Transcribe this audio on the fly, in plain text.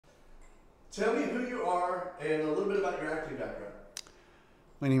Tell me who you are and a little bit about your acting background.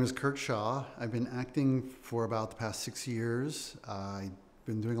 My name is Kurt Shaw. I've been acting for about the past 6 years. I've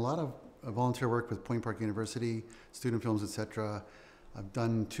been doing a lot of volunteer work with Point Park University, student films, etc. I've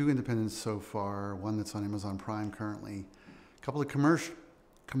done 2 independents so far, one that's on Amazon Prime currently, a couple of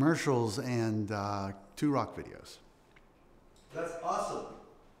commercials, and 2 rock videos. That's awesome.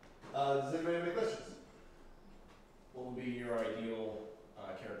 Does anybody have any questions? What would be your ideal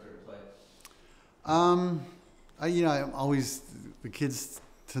character to play? I'm always, the kids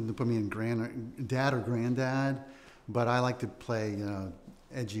tend to put me in dad or granddad, but I like to play,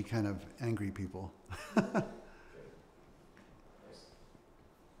 edgy kind of angry people.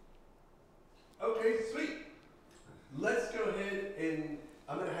 Okay, sweet. Let's go ahead and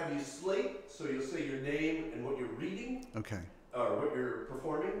I'm going to have you slate, so you'll say your name and what you're reading. Okay. Or what you're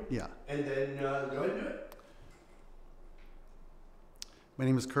performing. Yeah. And then go ahead and do it. My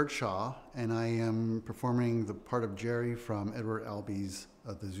name is Kurt Shaw, and I am performing the part of Jerry from Edward Albee's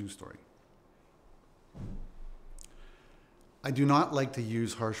The Zoo Story. I do not like to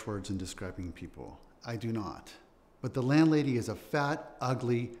use harsh words in describing people. I do not. But the landlady is a fat,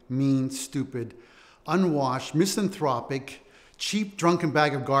 ugly, mean, stupid, unwashed, misanthropic, cheap, drunken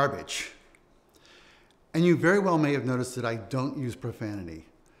bag of garbage. And you very well may have noticed that I don't use profanity,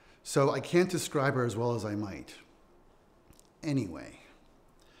 so I can't describe her as well as I might. Anyway,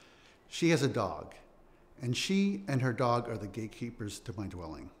 she has a dog, and she and her dog are the gatekeepers to my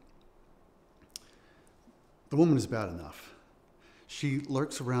dwelling. The woman is bad enough. She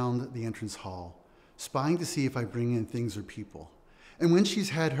lurks around the entrance hall, spying to see if I bring in things or people. And when she's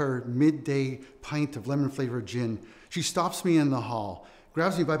had her midday pint of lemon-flavored gin, she stops me in the hall,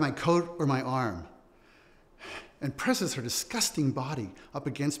 grabs me by my coat or my arm, and presses her disgusting body up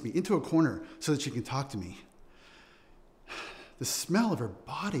against me into a corner so that she can talk to me. The smell of her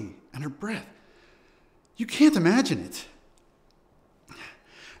body and her breath, you can't imagine it.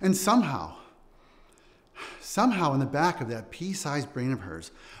 And somehow in the back of that pea-sized brain of hers,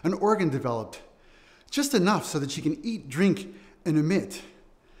 an organ developed just enough so that she can eat, drink, and emit.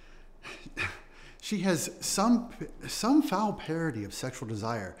 She has some foul parody of sexual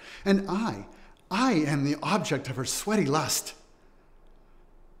desire, and I am the object of her sweaty lust.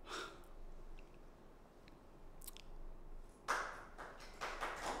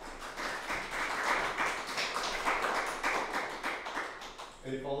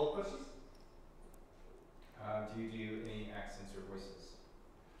 Any follow-up questions? Do you do any accents or voices?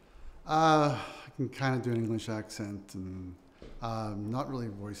 I can kind of do an English accent, and not really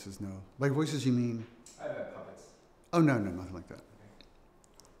voices, no. By voices, you mean? Puppets. Oh, no, nothing like that.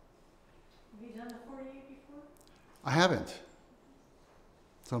 Have you done the 48 before? I haven't.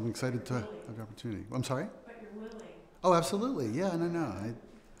 So I'm excited to have the opportunity. I'm sorry? But you're willing. Oh, absolutely. Yeah, no.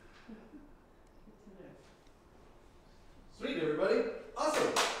 Sweet, everybody.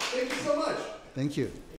 Awesome. Thank you so much. Thank you.